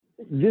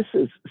This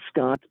is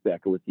Scott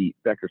Becker with the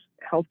Becker's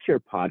Healthcare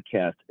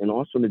Podcast, and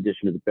also in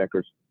addition to the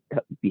Becker's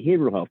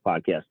Behavioral Health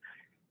Podcast.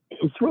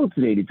 I'm thrilled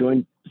today to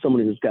join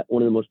someone who's got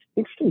one of the most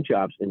interesting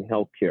jobs in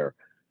healthcare.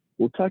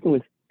 We're talking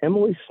with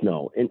Emily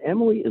Snow, and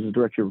Emily is the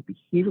Director of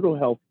Behavioral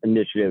Health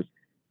Initiatives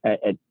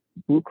at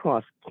Blue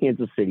Cross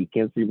Kansas City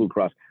Blue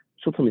Cross.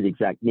 She'll tell me the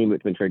exact name of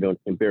it to make sure I don't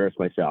embarrass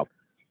myself.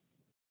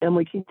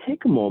 Emily, can you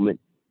take a moment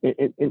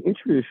and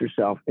introduce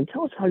yourself and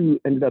tell us how you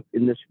ended up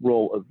in this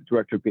role of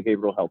Director of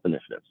Behavioral Health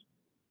Initiatives?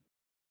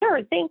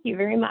 Sure, thank you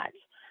very much.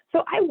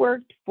 So I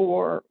worked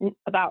for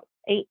about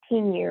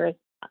 18 years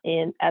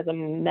in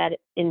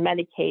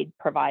Medicaid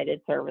provided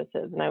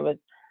services, and I was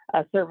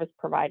a service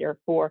provider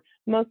for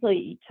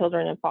mostly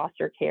children in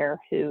foster care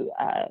who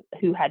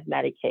had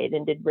Medicaid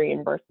and did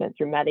reimbursement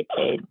through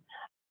Medicaid.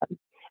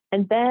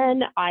 And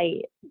then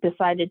I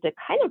decided to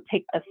kind of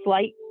take a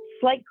slight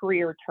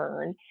career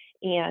turn,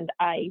 and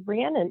I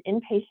ran an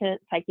inpatient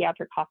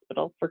psychiatric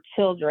hospital for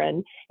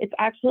children. It's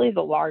actually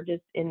the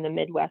largest in the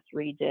Midwest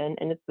region,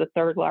 and it's the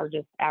third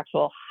largest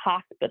actual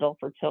hospital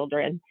for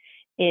children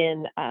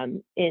in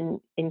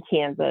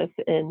Kansas.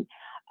 And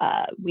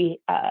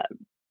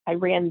I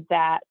ran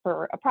that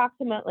for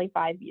approximately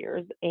 5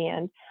 years.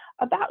 And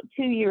about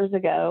 2 years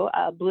ago,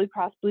 Blue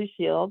Cross Blue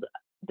Shield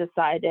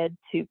decided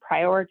to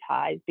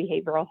prioritize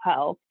behavioral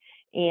health,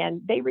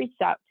 and they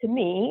reached out to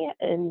me,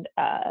 and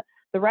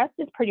the rest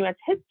is pretty much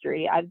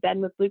history. I've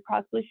been with Blue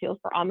Cross Blue Shield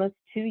for almost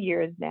 2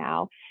 years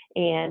now,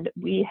 and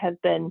we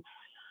have been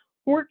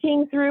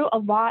working through a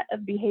lot of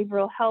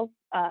behavioral health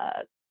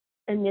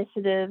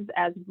initiatives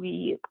as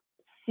we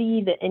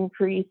see the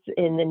increase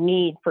in the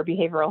need for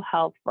behavioral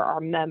health for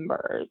our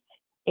members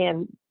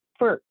and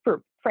for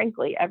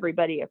frankly,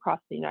 everybody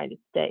across the United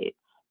States.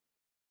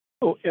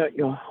 Oh,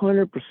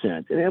 100%.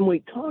 And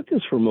Emily, talk to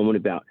us for a moment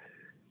about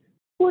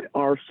what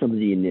are some of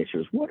the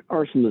initiatives? What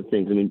are some of the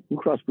things? I mean, Blue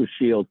Cross Blue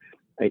Shield,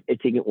 I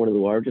take it one of the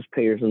largest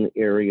payers in the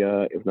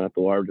area, if not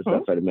the largest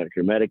outside of Medicare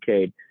and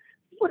Medicaid.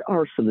 What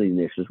are some of the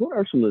initiatives? What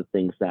are some of the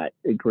things that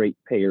a great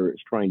payer is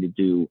trying to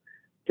do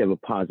to have a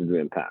positive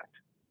impact?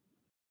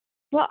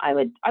 Well, I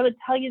would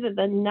tell you that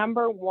the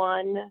number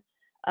one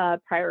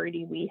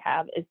priority we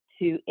have is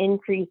to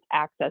increase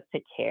access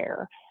to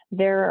care.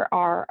 There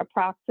are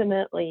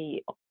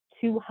approximately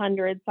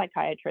 200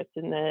 psychiatrists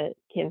in the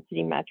Kansas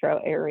City metro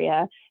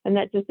area, and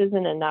that just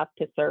isn't enough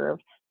to serve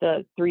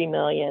the 3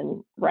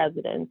 million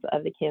residents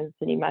of the Kansas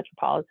City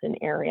metropolitan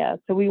area.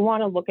 So we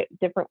want to look at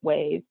different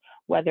ways,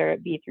 whether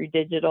it be through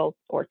digital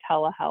or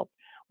telehealth,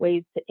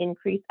 ways to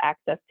increase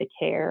access to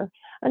care.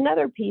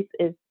 Another piece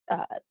is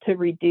to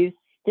reduce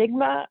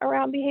stigma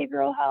around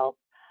behavioral health.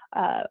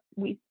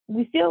 We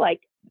feel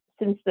like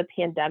since the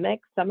pandemic,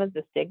 some of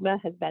the stigma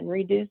has been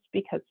reduced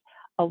because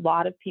a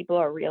lot of people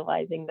are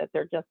realizing that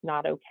they're just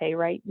not okay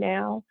right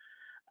now.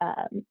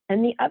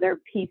 And the other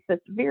piece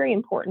that's very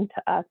important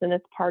to us, and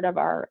it's part of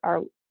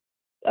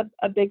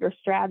a bigger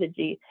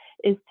strategy,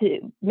 is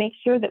to make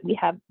sure that we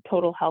have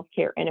total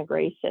healthcare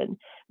integration,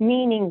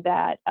 meaning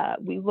that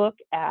we look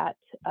at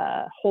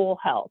whole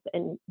health,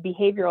 and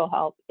behavioral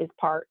health is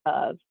part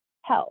of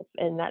health,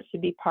 and that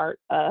should be part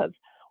of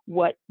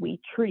what we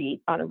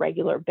treat on a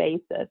regular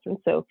basis. And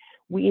so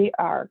we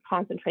are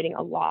concentrating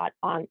a lot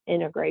on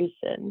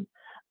integration.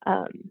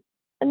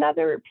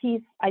 Another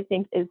piece, I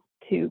think, is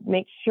to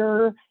make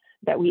sure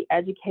that we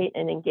educate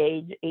and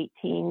engage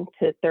 18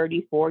 to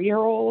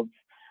 34-year-olds.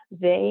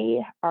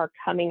 They are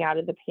coming out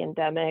of the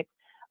pandemic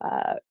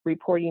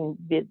reporting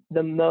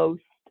the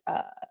most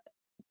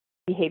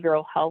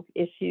behavioral health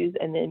issues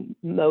and the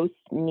most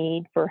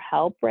need for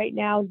help right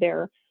now.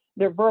 They're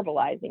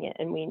verbalizing it,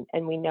 and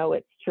we know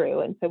it's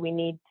true. And so we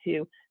need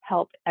to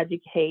help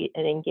educate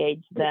and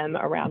engage them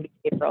around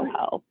behavioral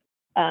health.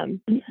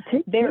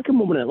 Take a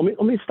moment.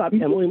 Let me stop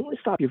you, Emily. Let me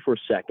stop you for a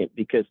second,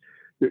 because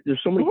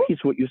there's so many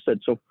pieces of what you said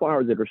so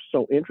far that are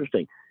so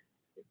interesting.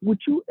 Would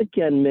you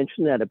again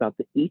mention that about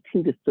the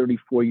 18 to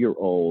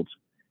 34-year-olds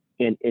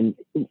and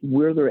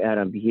where they're at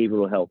on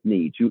behavioral health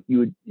needs?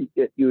 You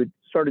had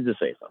started to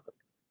say something.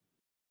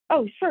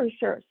 Oh,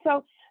 sure.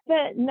 So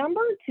the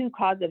number 2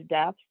 cause of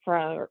death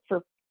for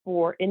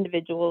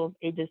individuals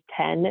ages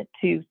 10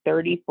 to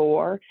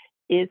 34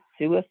 is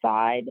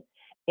suicide,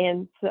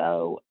 and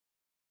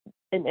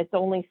it's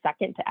only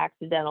second to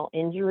accidental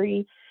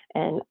injury.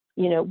 And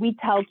we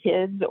tell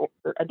kids or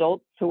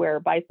adults to wear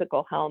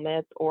bicycle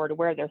helmets or to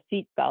wear their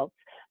seat belts,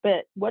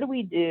 but what do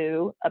we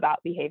do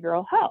about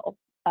behavioral health?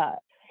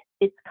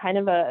 It's kind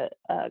of a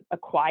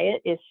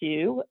quiet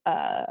issue,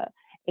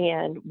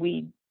 and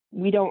we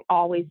don't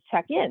always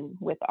check in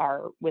with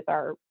our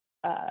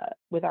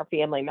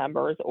family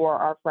members or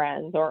our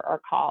friends or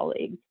our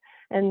colleagues.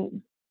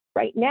 And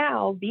right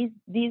now, the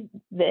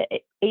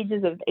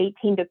ages of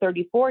 18 to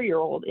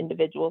 34-year-old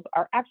individuals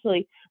are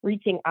actually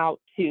reaching out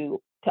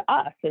to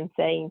us and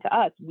saying to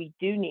us, we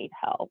do need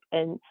help.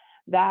 And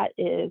that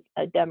is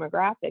a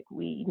demographic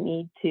we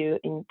need to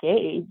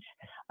engage.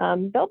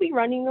 They'll be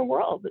running the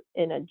world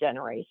in a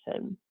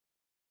generation.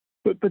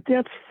 But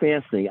that's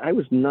fascinating. I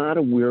was not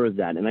aware of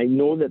that. And I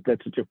know that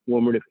that's such a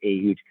formative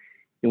age.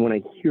 And when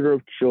I hear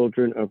of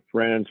children, of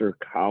friends, or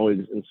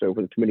colleagues, and so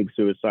forth committing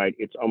suicide,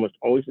 it's almost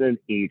always in an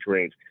age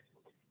range.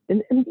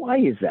 And why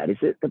is that? Is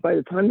it that by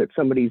the time that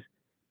somebody's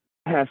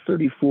past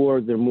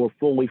 34, they're more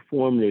fully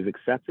formed, they've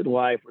accepted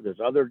life, or there's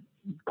other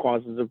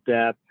causes of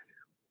death?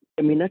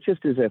 I mean, that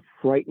just is a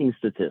frightening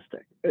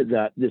statistic,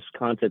 that this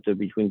concept of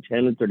between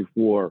 10 and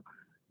 34,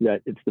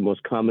 that it's the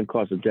most common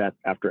cause of death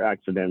after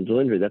accidental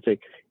injury.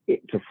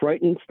 It's a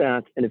frightening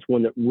stat, and it's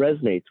one that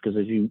resonates because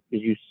as you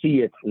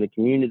see it in the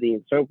community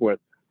and so forth,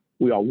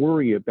 we all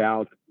worry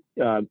about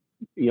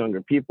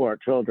younger people, our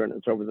children,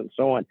 and so forth and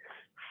so on.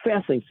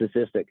 Fascinating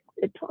statistic.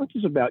 It talks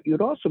us about, you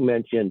had also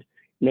mentioned,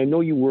 and I know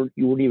you weren't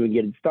even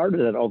getting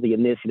started at all the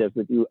initiatives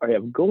that you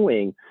have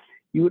going.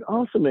 You would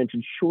also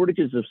mention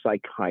shortages of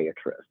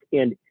psychiatrists.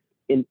 And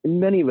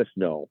many of us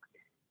know,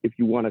 if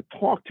you want to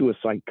talk to a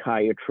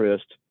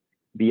psychiatrist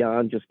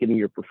beyond just getting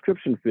your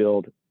prescription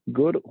filled,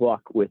 good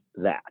luck with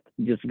that,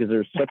 just because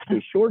there's such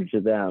a shortage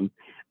of them.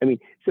 I mean,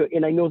 so,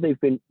 and I know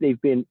they've been,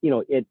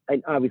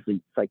 and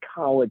obviously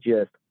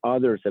psychologists,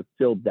 others have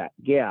filled that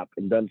gap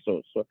and done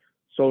so. So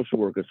social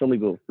workers, so many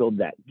people have filled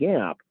that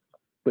gap.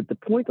 But the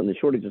point on the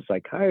shortage of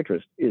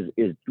psychiatrists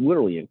is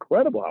literally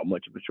incredible how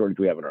much of a shortage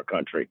we have in our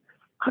country.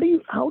 How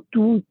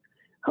do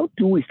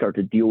we start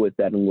to deal with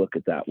that and look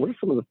at that? What are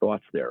some of the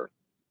thoughts there?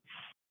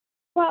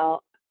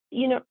 Well,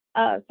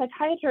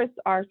 psychiatrists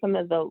are some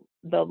of the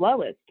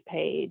lowest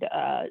paid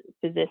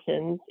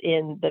physicians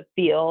in the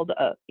field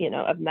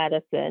of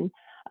medicine.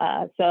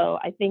 So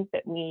I think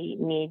that we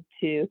need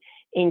to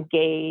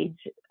engage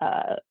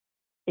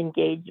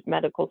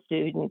medical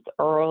students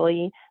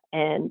early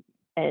and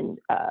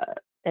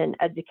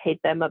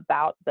educate them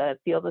about the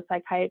field of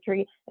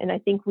psychiatry. And I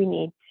think we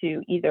need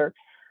to either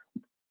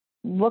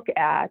look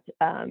at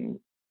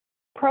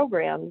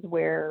programs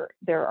where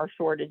there are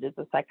shortages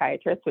of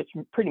psychiatrists, which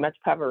pretty much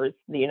covers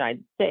the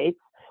United States,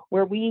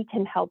 where we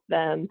can help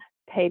them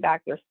pay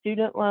back their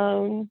student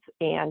loans.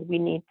 And we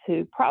need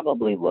to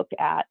probably look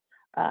at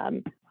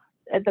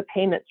the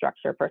payment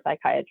structure for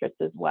psychiatrists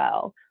as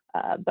well.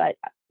 But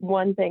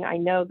one thing I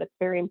know that's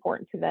very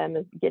important to them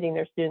is getting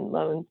their student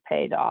loans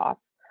paid off.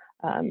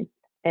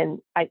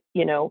 And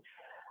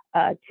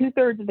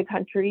 2/3 of the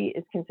country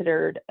is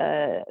considered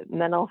a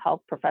mental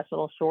health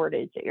professional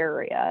shortage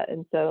area,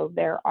 and so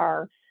there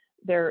are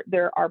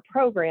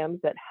programs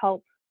that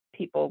help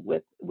people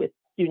with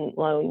student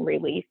loan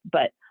relief.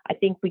 But I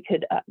think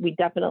we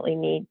definitely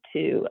need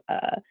to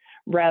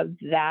rev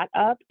that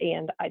up,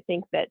 and I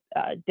think that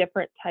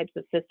different types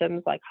of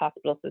systems like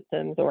hospital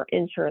systems or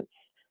insurance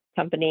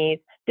companies,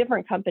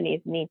 different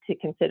companies need to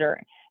consider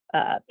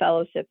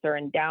fellowships or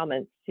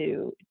endowments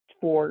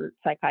for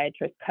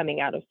psychiatrists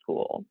coming out of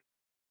school.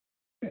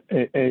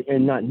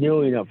 And not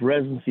nearly enough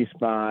residency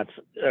spots.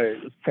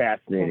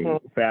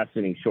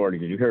 Fascinating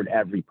shortages. You heard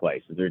every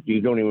place.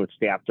 You don't even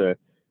staff to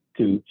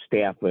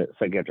staff a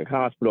psychiatric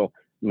hospital.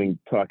 I mean,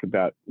 talk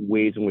about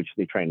ways in which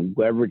they try and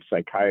leverage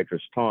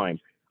psychiatrists' time.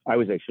 It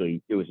was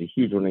a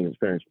huge learning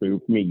experience for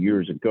me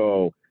years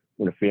ago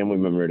when a family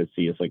member had to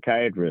see a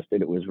psychiatrist,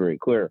 and it was very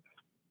clear.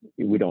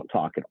 We don't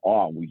talk at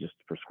all. We just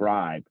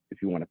prescribe.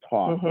 If you want to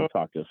talk,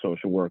 talk to a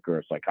social worker,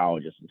 a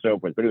psychologist, and so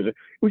forth. But it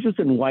was just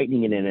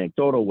enlightening in an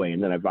anecdotal way.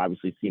 And then I've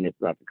obviously seen it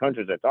throughout the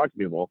country as I talk to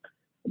people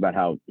about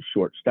how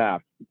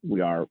short-staffed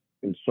we are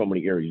in so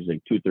many areas.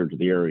 Like 2/3 of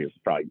the areas,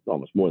 probably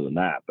almost more than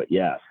that. But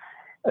yes.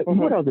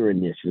 What other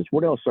initiatives?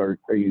 What else are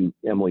you,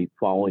 Emily,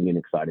 following and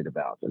excited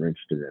about and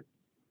interested in?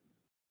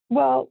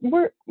 Well,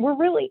 we're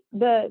really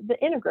the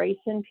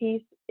integration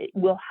piece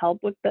will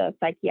help with the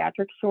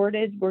psychiatric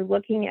shortage. We're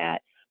looking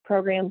at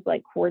programs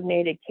like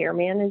coordinated care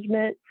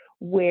management,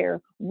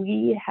 where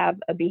we have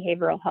a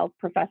behavioral health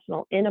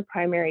professional in a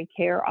primary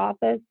care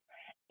office,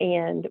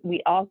 and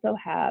we also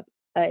have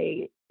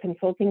a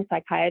consulting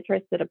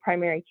psychiatrist that a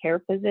primary care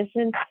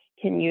physician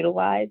can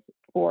utilize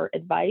for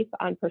advice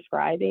on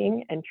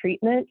prescribing and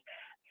treatment.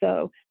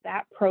 So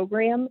that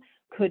program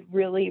could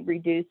really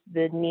reduce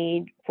the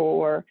need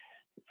for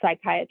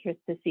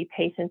psychiatrists to see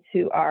patients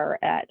who are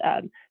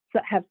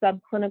have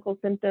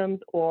subclinical symptoms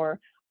or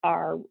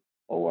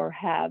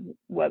have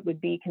what would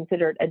be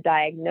considered a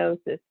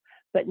diagnosis,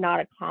 but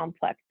not a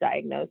complex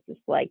diagnosis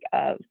like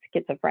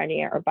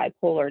schizophrenia or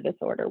bipolar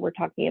disorder. We're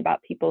talking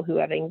about people who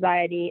have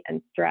anxiety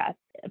and stress.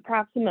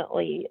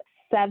 Approximately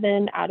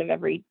 7 out of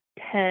every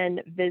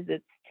 10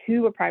 visits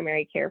to a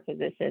primary care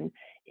physician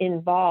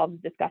involves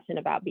discussion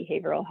about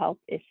behavioral health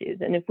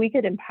issues. And if we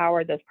could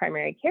empower those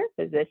primary care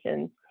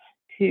physicians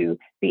to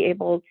be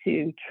able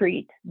to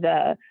treat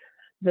the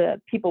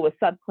people with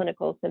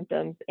subclinical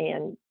symptoms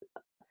and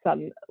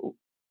some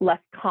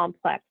less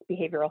complex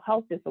behavioral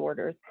health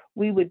disorders,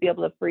 we would be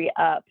able to free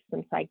up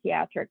some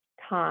psychiatric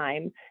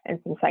time and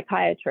some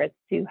psychiatrists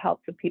to help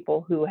the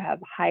people who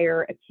have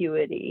higher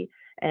acuity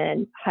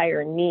and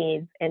higher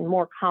needs and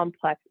more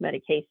complex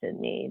medication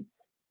needs.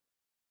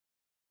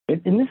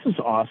 And this is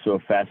also a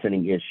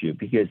fascinating issue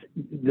because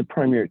the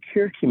primary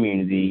care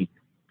community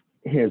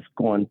has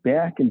gone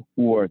back and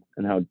forth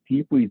on how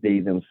deeply they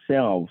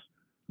themselves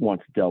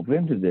want to delve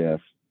into this.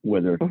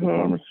 whether it's the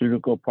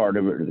pharmaceutical part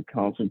of it or the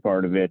counseling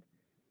part of it,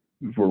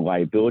 for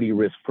liability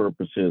risk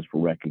purposes,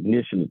 for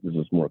recognition that this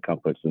is more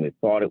complex than they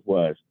thought it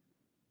was,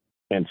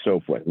 and so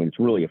forth. I mean, it's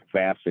really a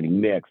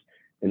fascinating mix.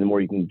 And the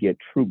more you can get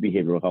true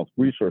behavioral health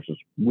resources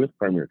with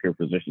primary care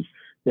physicians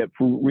that,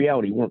 for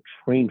reality, weren't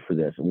trained for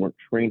this and weren't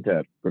trained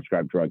to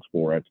prescribe drugs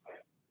for it,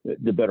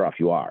 the better off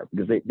you are,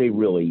 because they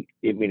really,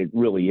 I mean, it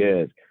really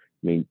is.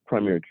 I mean,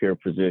 primary care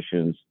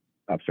physicians,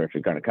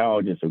 obstetric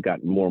gynecologists have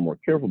gotten more and more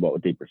careful about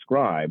what they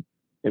prescribe,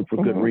 and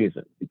for good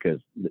reason, because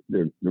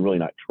they're really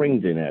not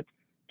trained in it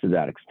to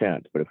that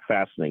extent. But a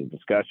fascinating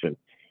discussion.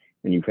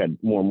 And you've had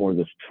more and more of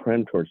this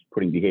trend towards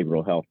putting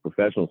behavioral health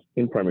professionals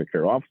in primary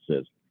care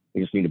offices. They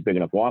just need a big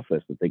enough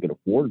office that they can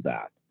afford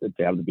that,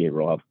 to have the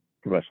behavioral health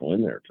professional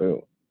in there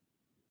too.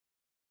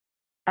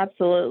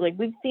 Absolutely.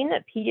 We've seen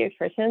that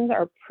pediatricians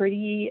are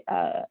pretty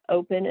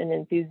open and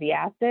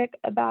enthusiastic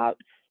about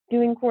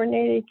doing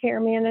coordinated care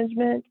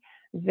management.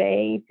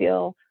 They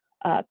feel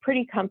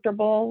pretty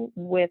comfortable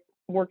with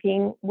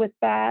working with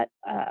that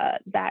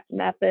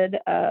method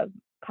of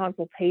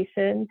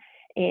consultation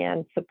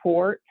and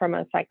support from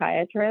a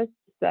psychiatrist.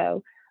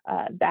 So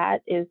that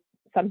is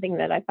something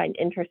that I find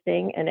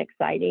interesting and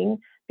exciting,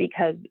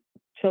 because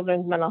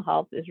children's mental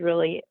health is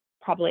really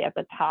probably at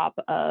the top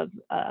of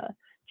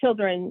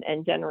children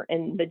and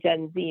the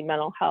Gen Z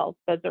mental health.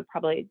 Those are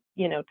probably,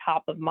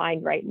 top of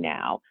mind right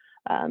now,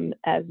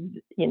 as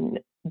in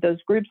those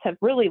groups have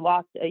really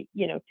lost, 2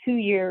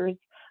 years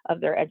of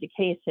their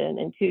education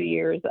and 2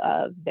 years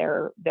of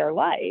their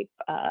life.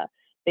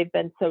 They've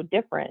been so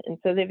different, and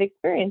so they've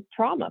experienced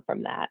trauma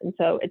from that. And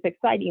so it's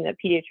exciting that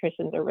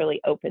pediatricians are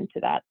really open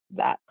to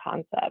that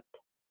concept.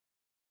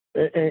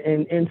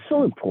 And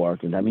so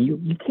important. I mean,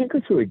 you can't go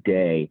through a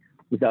day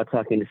without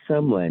talking to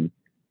someone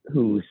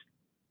whose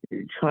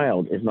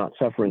child is not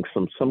suffering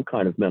from some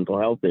kind of mental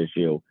health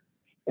issue.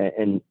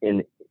 And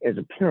as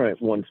a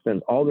parent, one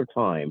spends all their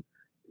time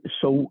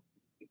so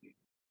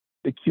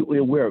acutely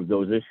aware of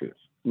those issues.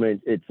 I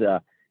mean, it's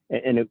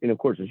and of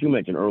course, as you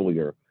mentioned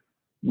earlier,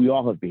 we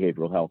all have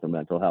behavioral health and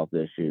mental health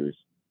issues,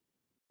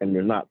 and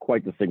there's not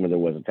quite the stigma that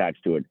was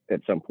attached to it at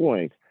some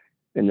point,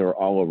 and they're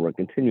all over a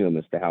continuum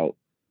as to how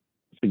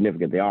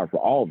significant they are for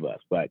all of us.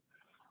 But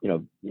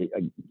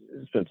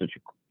it's been such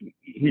a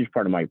huge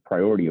part of my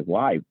priority of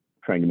life,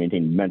 trying to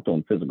maintain mental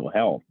and physical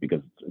health,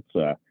 because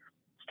it's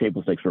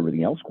table stakes for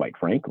everything else, quite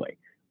frankly.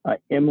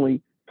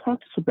 Emily, talk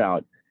to us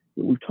about,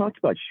 we've talked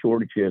about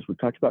shortages, we've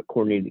talked about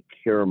coordinated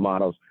care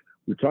models,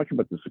 we've talked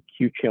about this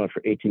acute challenge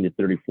for 18 to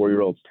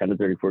 34-year-olds, 10 to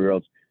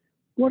 34-year-olds.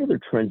 What other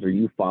trends are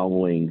you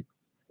following?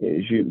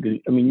 You've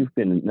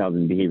been now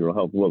in the behavioral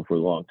health world for a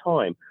long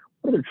time.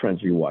 What other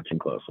trends are you watching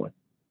closely?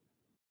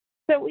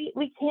 So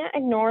we can't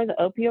ignore the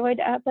opioid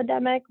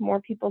epidemic.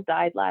 More people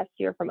died last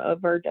year from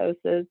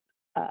overdoses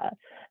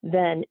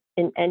than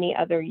in any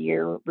other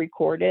year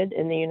recorded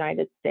in the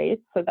United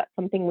States. So that's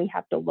something we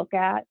have to look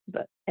at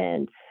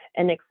and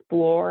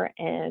explore.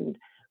 And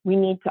we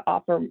need to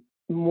offer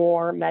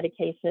more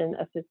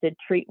medication-assisted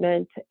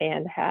treatment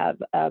and have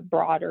a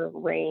broader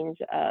range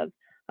of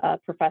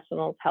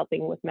professionals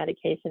helping with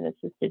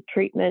medication-assisted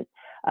treatment.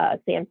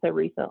 SAMHSA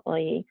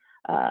recently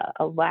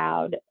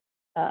allowed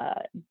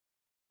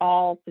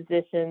all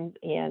physicians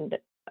and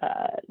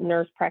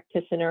nurse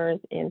practitioners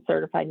and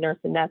certified nurse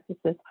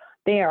anesthetists,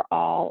 they are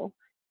all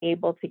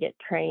able to get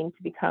trained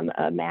to become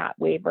a MAT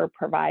waiver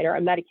provider,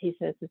 a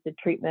medication-assisted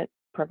treatment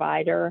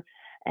provider.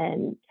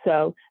 And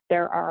so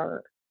there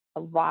are a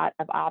lot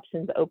of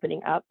options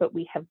opening up, but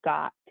we have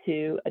got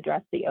to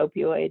address the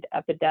opioid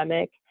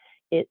epidemic.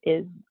 It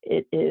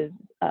is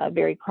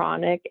very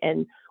chronic.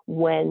 And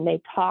when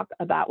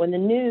the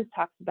news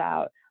talks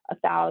about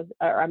 1,000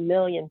 or 1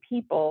 million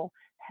people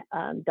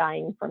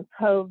dying from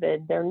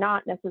COVID, they're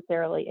not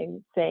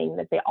necessarily saying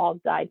that they all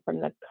died from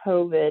the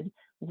COVID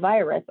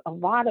virus. A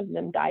lot of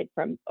them died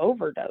from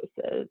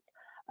overdoses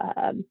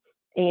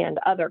and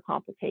other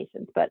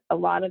complications, but a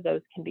lot of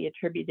those can be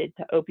attributed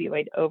to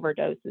opioid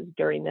overdoses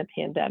during the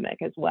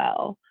pandemic as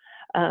well.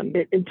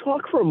 And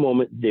talk for a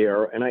moment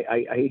there, and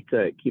I hate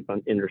to keep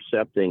on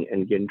intercepting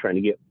and again trying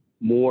to get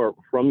more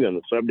from you on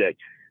the subject,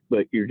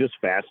 but you're just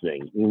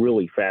fascinating,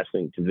 really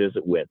fascinating to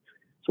visit with.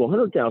 So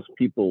 100,000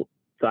 people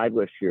died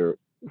last year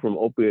from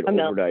opioid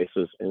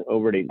overdoses and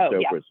overdose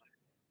overdoses.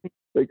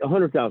 Like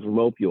 100,000 from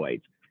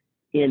opioids.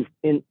 And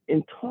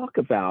talk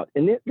about,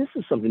 and this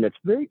is something that's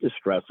very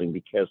distressing,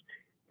 because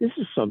this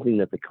is something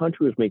that the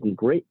country was making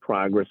great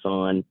progress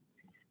on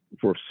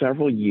for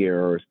several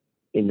years,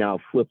 and now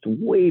flipped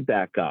way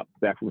back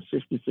from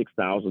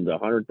 66,000 to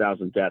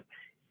 100,000 deaths.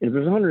 And if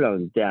there's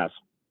 100,000 deaths,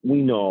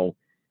 we know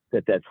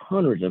that that's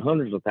hundreds and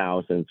hundreds of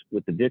thousands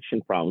with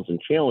addiction problems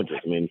and challenges.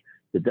 I mean,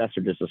 the deaths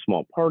are just a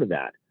small part of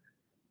that.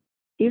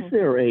 Is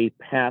there a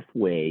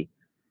pathway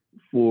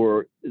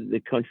for the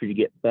country to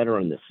get better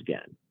on this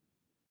again?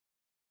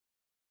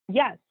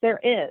 Yes, there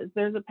is.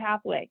 There's a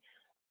pathway.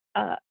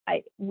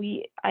 I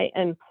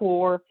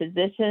implore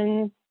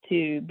physicians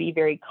to be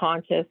very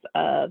conscious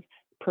of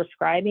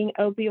prescribing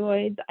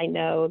opioids. I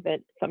know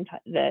that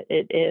sometimes that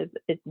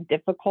it's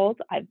difficult.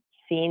 I've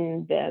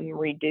seen them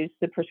reduce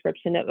the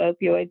prescription of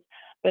opioids,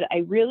 but I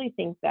really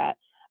think that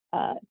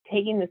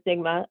taking the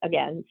stigma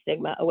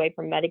away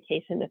from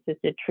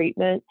medication-assisted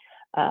treatment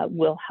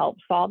will help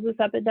solve this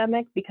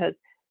epidemic, because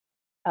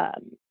if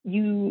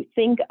you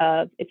think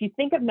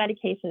of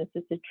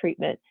medication-assisted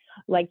treatment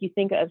like you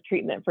think of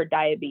treatment for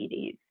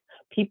diabetes.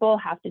 People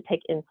have to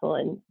take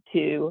insulin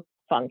to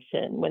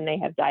function when they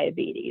have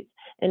diabetes.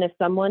 And if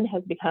someone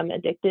has become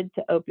addicted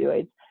to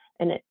opioids,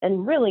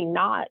 and really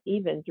not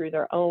even through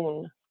their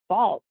own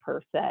fault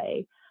per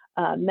se,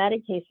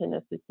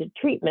 medication-assisted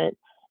treatment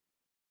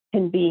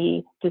can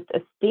be just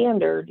a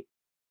standard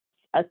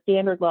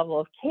level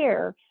of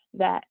care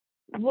that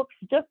looks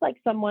just like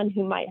someone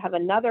who might have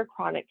another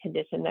chronic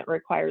condition that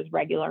requires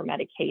regular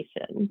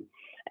medication.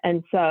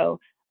 And so,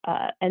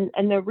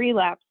 and the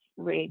relapse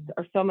rates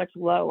are so much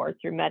lower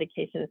through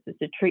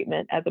medication-assisted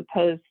treatment as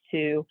opposed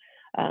to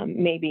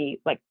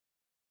maybe like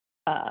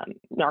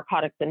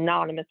Narcotics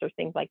Anonymous or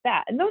things like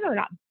that. And those are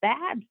not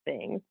bad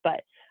things,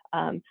 but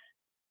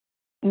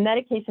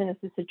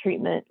medication-assisted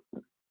treatment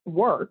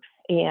works,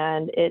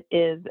 and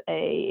it's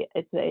a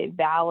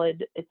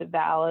valid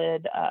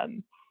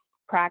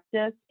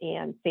practice,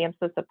 and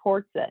SAMHSA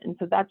supports it. And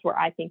so that's where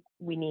I think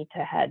we need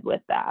to head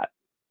with that.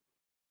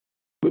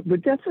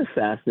 But that's a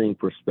fascinating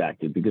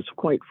perspective, because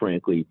quite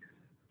frankly,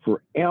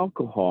 for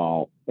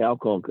alcohol,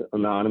 Alcoholics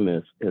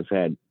Anonymous has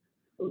had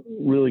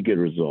really good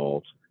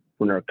results.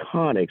 For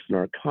Narcotics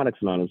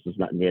Anonymous has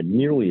not had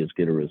nearly as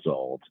good a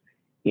results.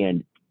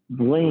 And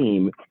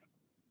blame,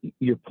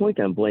 your point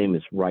on blame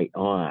is right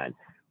on.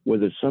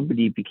 Whether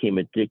somebody became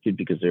addicted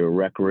because they were a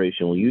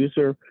recreational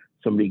user,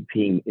 somebody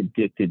became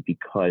addicted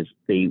because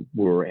they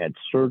had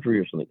surgery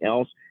or something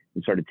else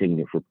and started taking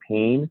it for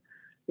pain.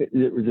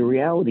 The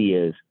reality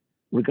is,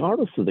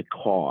 regardless of the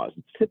cause,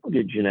 it's typically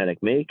a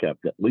genetic makeup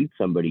that leads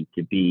somebody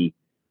to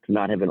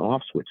not have an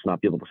off switch, not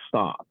be able to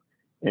stop.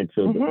 And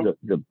so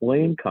the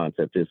blame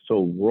concept is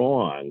so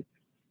wrong,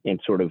 and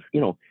sort of,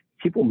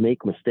 people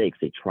make mistakes.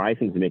 They try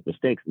things and make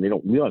mistakes, and they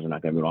don't realize they're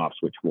not going to have an off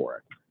switch for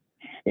it.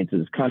 And so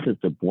this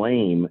concept of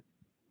blame,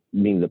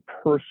 meaning the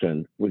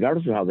person,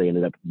 regardless of how they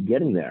ended up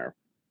getting there,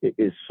 it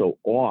is so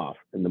off.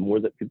 And the more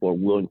that people are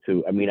willing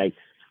to,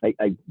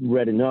 I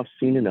read enough,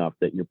 seen enough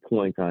that your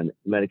point on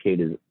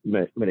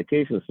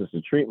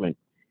medication-assisted treatment,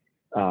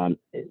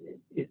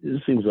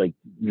 it seems like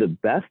the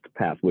best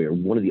pathway, or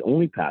one of the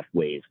only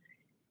pathways.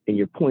 And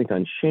your point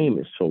on shame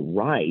is so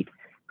right,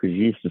 because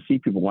you used to see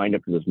people wind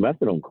up in those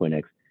methadone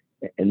clinics,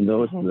 and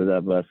those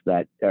of us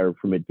that are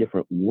from a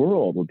different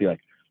world would be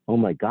like, oh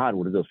my God,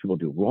 what did those people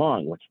do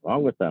wrong? What's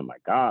wrong with them? My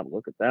God,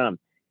 look at them.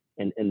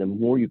 And the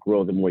more you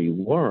grow, the more you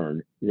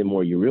learn, the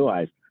more you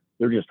realize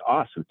they're just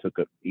us who took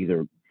it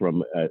either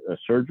from a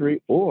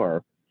surgery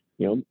or,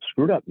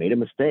 screwed up, made a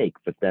mistake,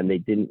 but then they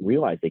didn't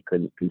realize they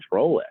couldn't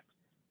control it.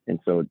 And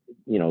so,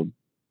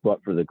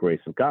 but for the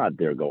grace of God,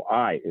 there go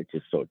I. It's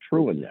just so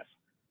true in this.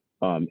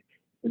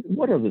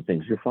 What other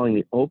things? You're following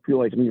the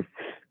opioids. You're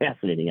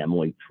fascinating,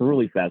 Emily.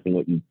 Truly fascinating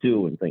what you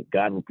do, and thank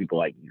God for people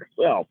like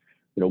yourself,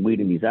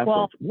 leading these efforts.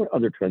 Well, what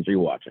other trends are you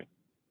watching?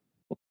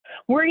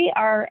 We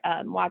are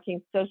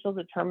watching social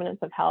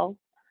determinants of health.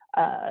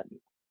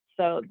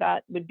 So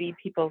that would be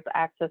people's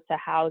access to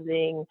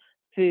housing,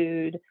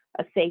 food,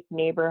 a safe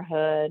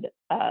neighborhood,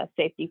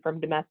 safety from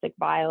domestic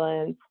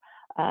violence,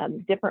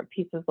 different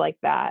pieces like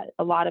that.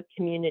 A lot of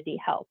community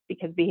health,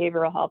 because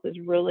behavioral health is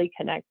really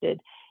connected.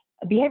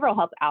 Behavioral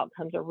health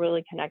outcomes are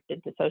really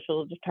connected to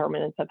social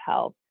determinants of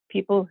health.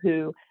 People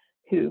who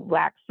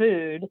lack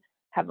food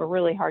have a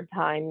really hard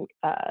time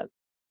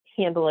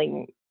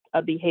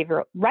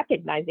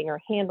recognizing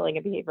or handling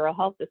a behavioral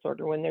health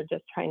disorder when they're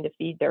just trying to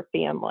feed their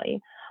family.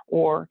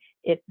 Or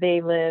if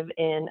they live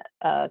in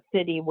a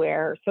city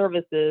where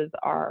services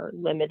are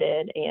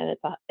limited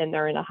and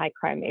they're in a high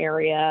crime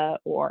area,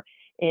 or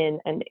in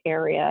an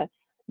area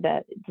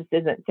that just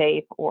isn't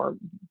safe or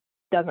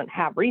doesn't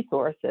have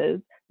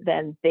resources,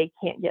 then they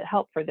can't get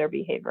help for their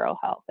behavioral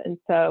health. And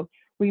so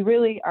we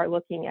really are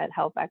looking at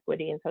health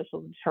equity and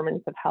social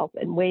determinants of health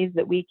and ways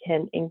that we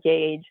can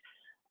engage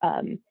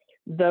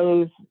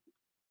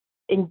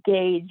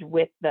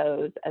with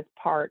those as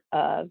part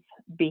of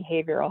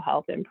behavioral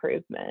health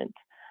improvement.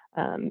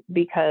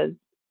 Because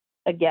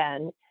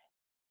again,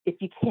 if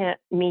you can't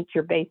meet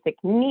your basic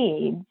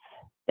needs,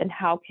 then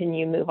how can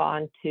you move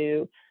on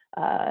to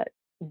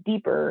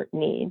deeper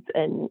needs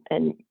and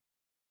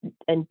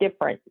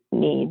different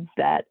needs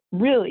that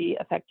really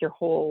affect your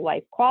whole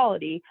life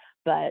quality?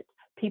 But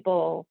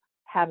people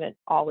haven't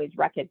always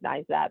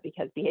recognized that,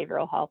 because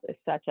behavioral health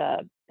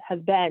has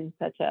been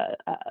such a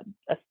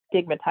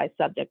stigmatized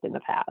subject in the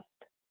past.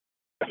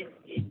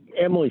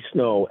 Emily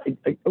Snow,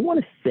 I want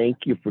to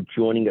thank you for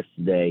joining us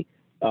today.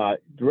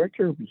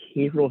 Director of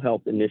Behavioral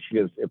Health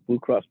Initiatives at Blue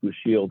Cross Blue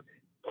Shield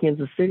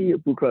Kansas City,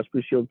 Blue Cross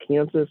Blue Shield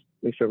Kansas.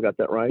 Make sure I've got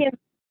that right.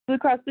 Blue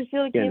Cross Blue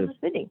Shield Kansas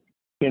City.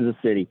 Kansas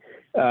City.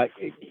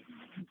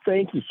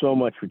 Thank you so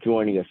much for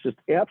joining us. Just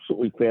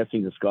absolutely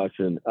fascinating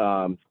discussion.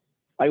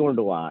 I learned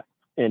a lot.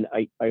 And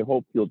I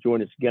hope you'll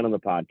join us again on the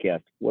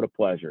podcast. What a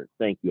pleasure.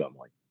 Thank you,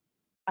 Emily.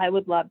 I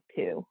would love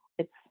to.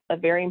 It's a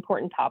very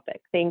important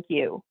topic. Thank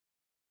you.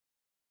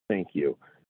 Thank you.